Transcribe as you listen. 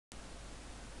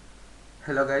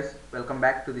Hello guys, welcome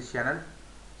back to this channel.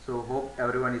 So hope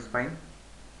everyone is fine.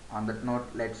 On that note,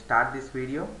 let's start this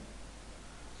video.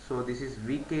 So this is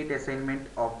week 8 assignment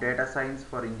of data science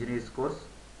for engineers course.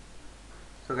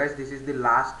 So guys, this is the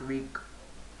last week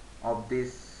of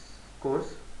this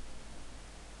course.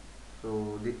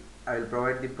 So I will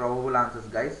provide the probable answers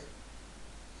guys.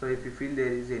 So if you feel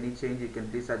there is any change, you can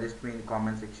please suggest me in the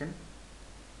comment section.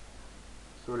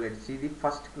 So let's see the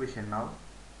first question now.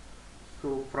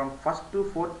 So from first to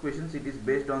fourth questions, it is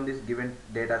based on this given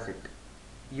data set.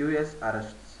 US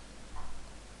arrests.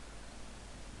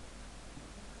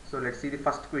 So let's see the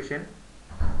first question.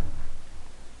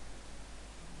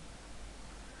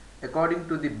 According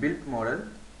to the built model,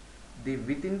 the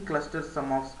within cluster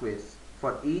sum of squares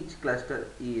for each cluster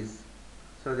is.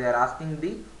 So they are asking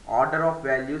the order of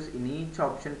values in each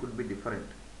option could be different.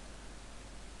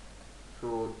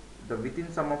 So the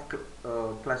within sum of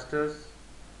clusters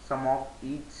sum of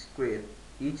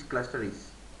each cluster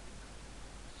is.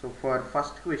 So for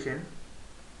first question,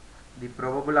 the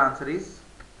probable answer is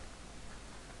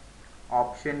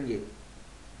option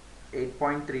A,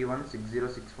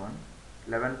 8.316061,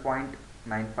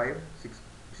 11.95,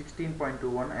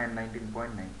 16.21 and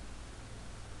 19.9.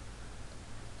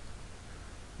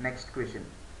 Next question,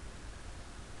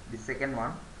 the second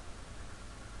one.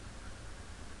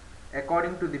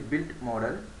 According to the built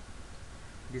model,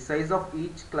 the size of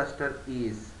each cluster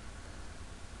is.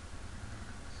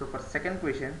 So for second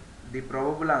question, the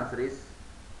probable answer is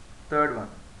third one.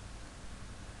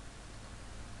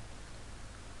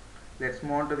 Let's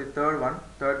move on to the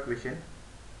third question.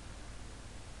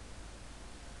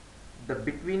 The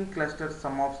between cluster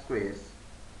sum of squares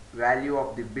value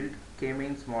of the built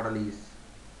k-means model is.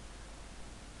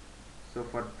 So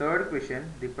for third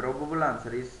question, the probable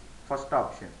answer is first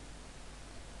option.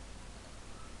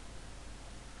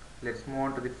 Let's move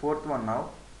on to the fourth one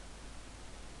now.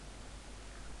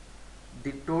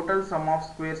 The total sum of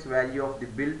squares value of the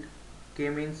built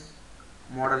k-means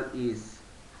model is.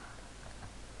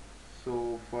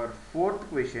 So for fourth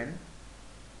question,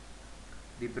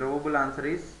 the probable answer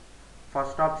is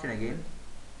first option again,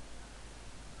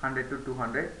 100 to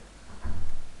 200.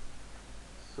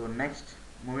 So next,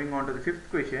 moving on to the fifth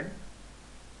question.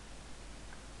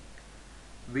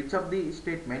 Which of the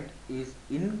statement is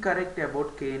incorrect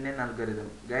about KNN algorithm?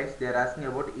 Guys, they are asking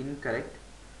about incorrect.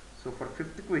 So for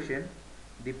fifth question,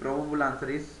 the probable answer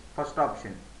is first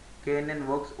option. KNN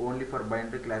works only for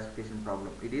binary classification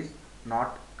problem. It is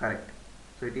not correct.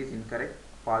 So it is incorrect,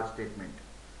 false statement.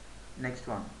 Next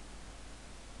one.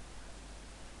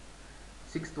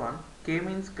 Sixth one,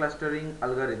 k-means clustering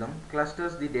algorithm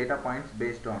clusters the data points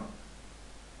based on.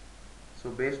 So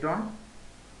based on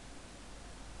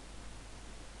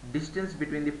distance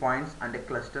between the points and a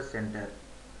cluster center.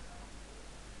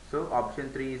 So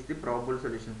option 3 is the probable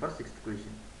solution for sixth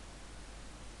question.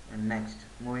 And next,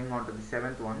 moving on to the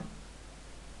seventh one.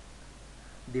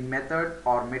 The method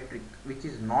or metric which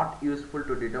is not useful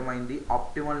to determine the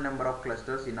optimal number of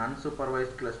clusters in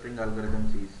unsupervised clustering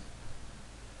algorithms is.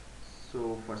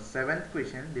 So for seventh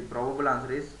question, the probable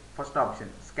answer is first option,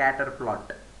 scatter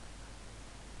plot.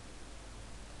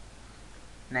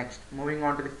 Next, moving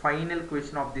on to the final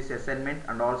question of this assignment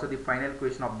and also the final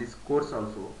question of this course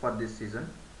also for this season.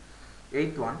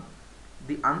 Eighth one,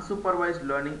 the unsupervised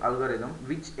learning algorithm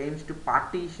which aims to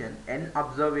partition n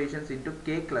observations into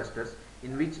k clusters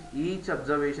in which each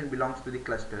observation belongs to the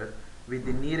cluster with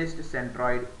the nearest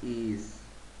centroid is.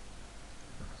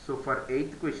 So for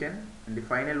eighth question and the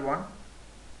final one,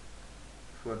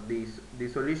 for this, the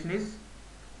solution is,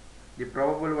 the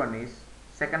probable one is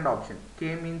second option,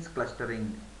 k-means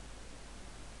clustering.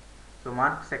 So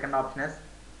mark second option as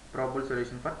probable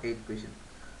solution for 8th question.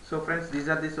 So friends, these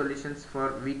are the solutions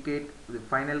for week 8, the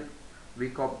final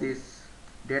week of this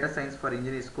data science for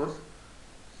engineers course.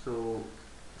 So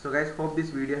guys, hope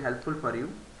this video helpful for you.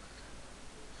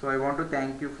 So I want to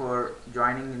thank you for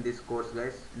joining in this course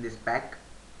guys, in this pack.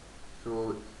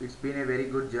 So it's been a very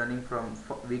good journey from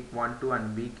week 1 to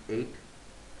and week 8.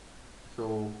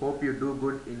 So hope you do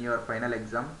good in your final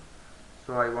exam.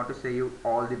 So I want to say you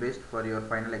all the best for your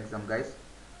final exam guys.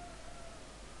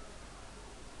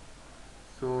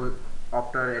 So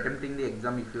after attempting the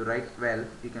exam, if you write well,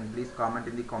 you can please comment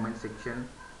in the comment section.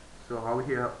 So how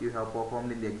you have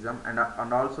performed in the exam, and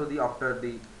also the after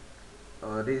the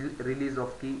release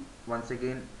of key, once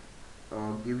again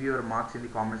give your marks in the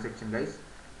comment section guys.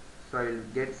 So I will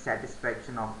get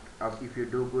satisfaction of if you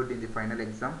do good in the final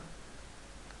exam.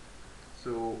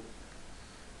 So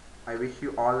I wish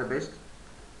you all the best,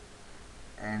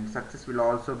 and success will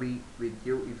also be with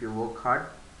you if you work hard.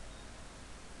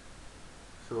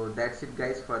 So that's it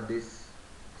guys for this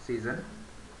season.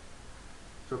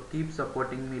 So keep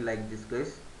supporting me like this,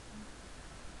 guys.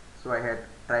 So I had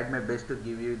tried my best to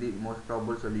give you the most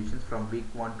probable solutions from week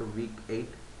 1 to week 8.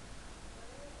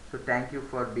 So thank you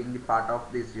for being the part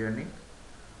of this journey.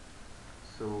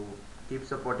 So keep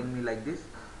supporting me like this.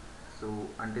 So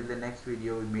until the next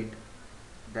video we meet,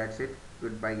 that's it.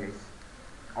 Goodbye, guys.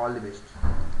 All the best.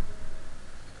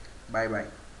 Bye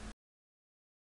bye.